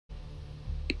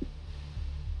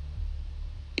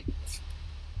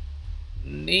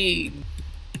need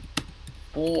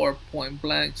 4 point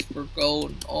blanks for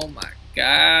gold. Oh my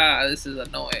god, this is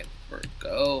annoying for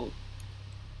gold.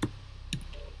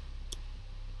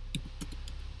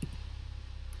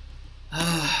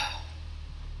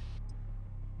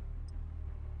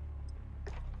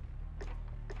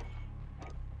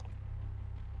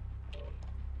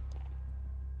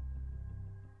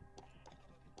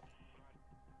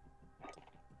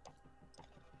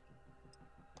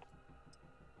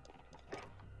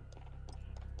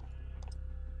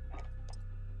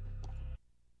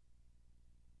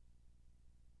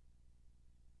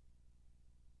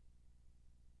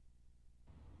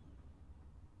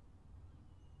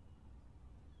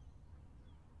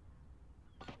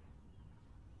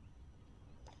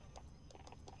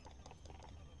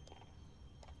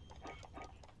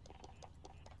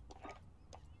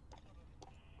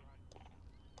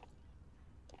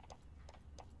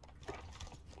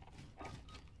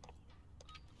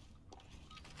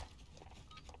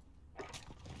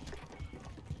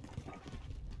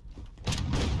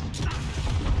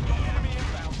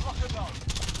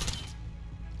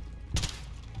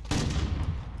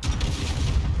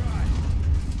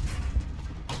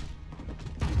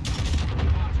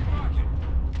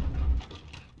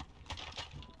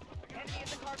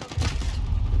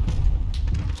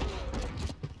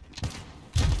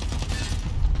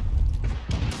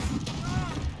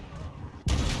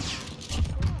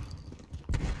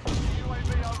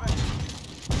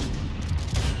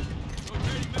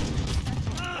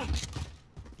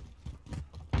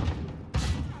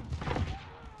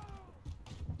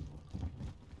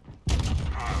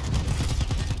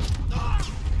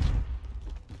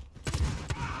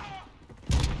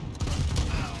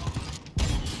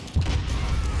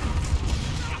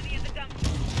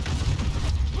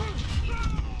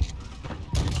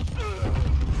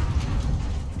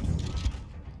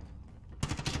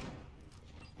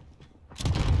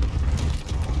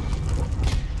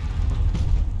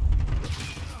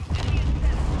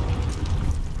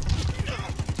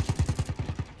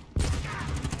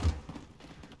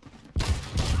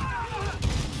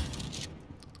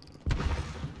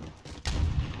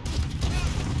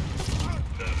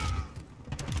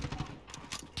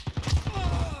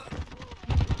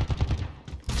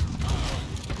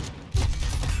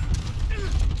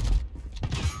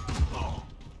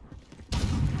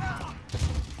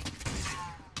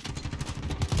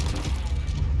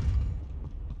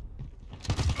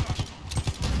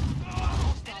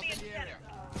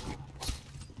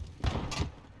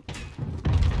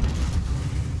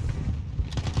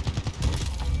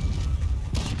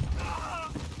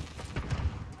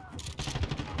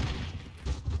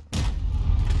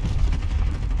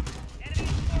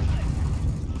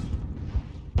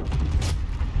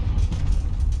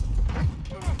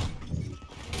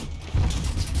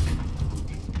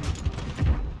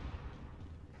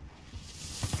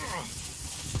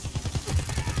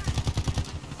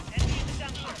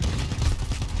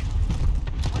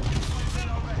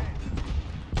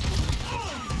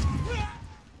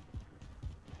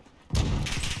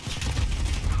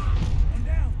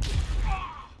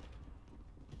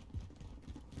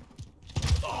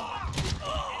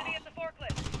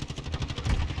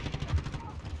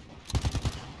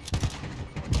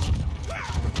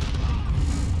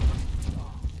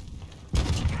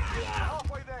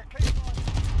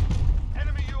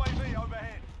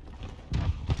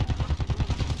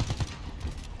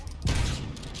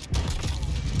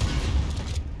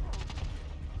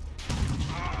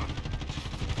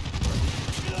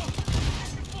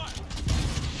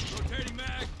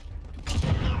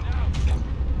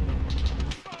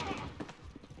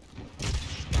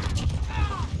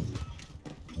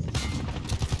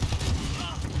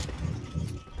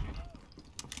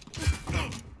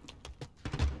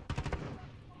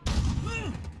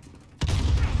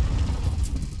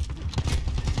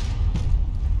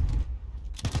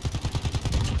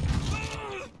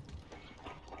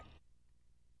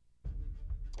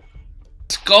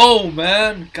 Go,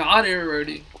 man. Got it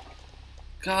already.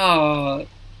 God.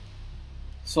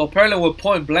 So apparently with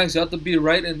point blanks, you have to be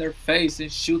right in their face and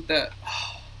shoot that.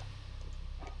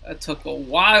 That took a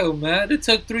while, man. It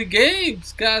took 3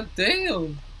 games. God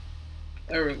damn.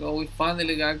 There we go. We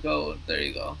finally got gold. There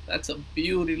you go. That's a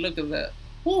beauty. Look at that.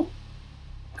 Woo.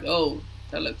 Gold.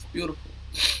 That looks beautiful.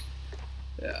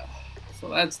 Yeah. So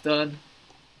that's done.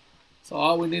 So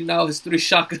all we need now is 3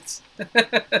 shotguns.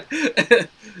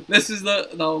 This is the...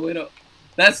 No, wait up.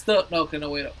 That's the... No, okay,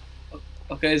 no, wait up.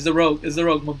 Okay, it's the rogue. It's the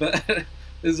rogue, my bad.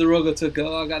 This is the rogue I took.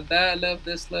 I got that left,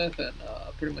 this left, and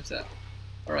pretty much that.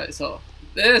 Alright, so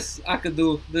this I could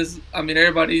do. This, I mean,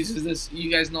 everybody uses this.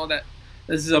 You guys know that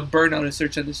This is a burnout in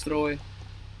search and destroy.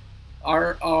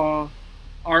 R9.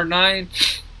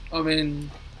 I mean,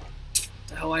 what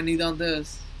the hell I need on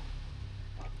this?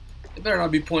 It better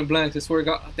not be point blank. I swear to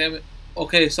God, damn it.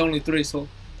 Okay, it's only 3, so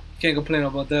can't complain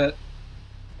about that.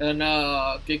 And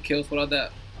get kills without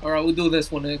that. All right, we'll do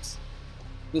this one next.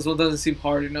 This one doesn't seem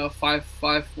hard enough.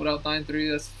 5 without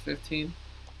 9-3. That's 15.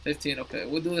 15. Okay,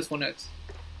 we'll do this one next.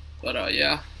 But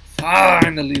yeah,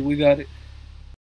 finally we got it.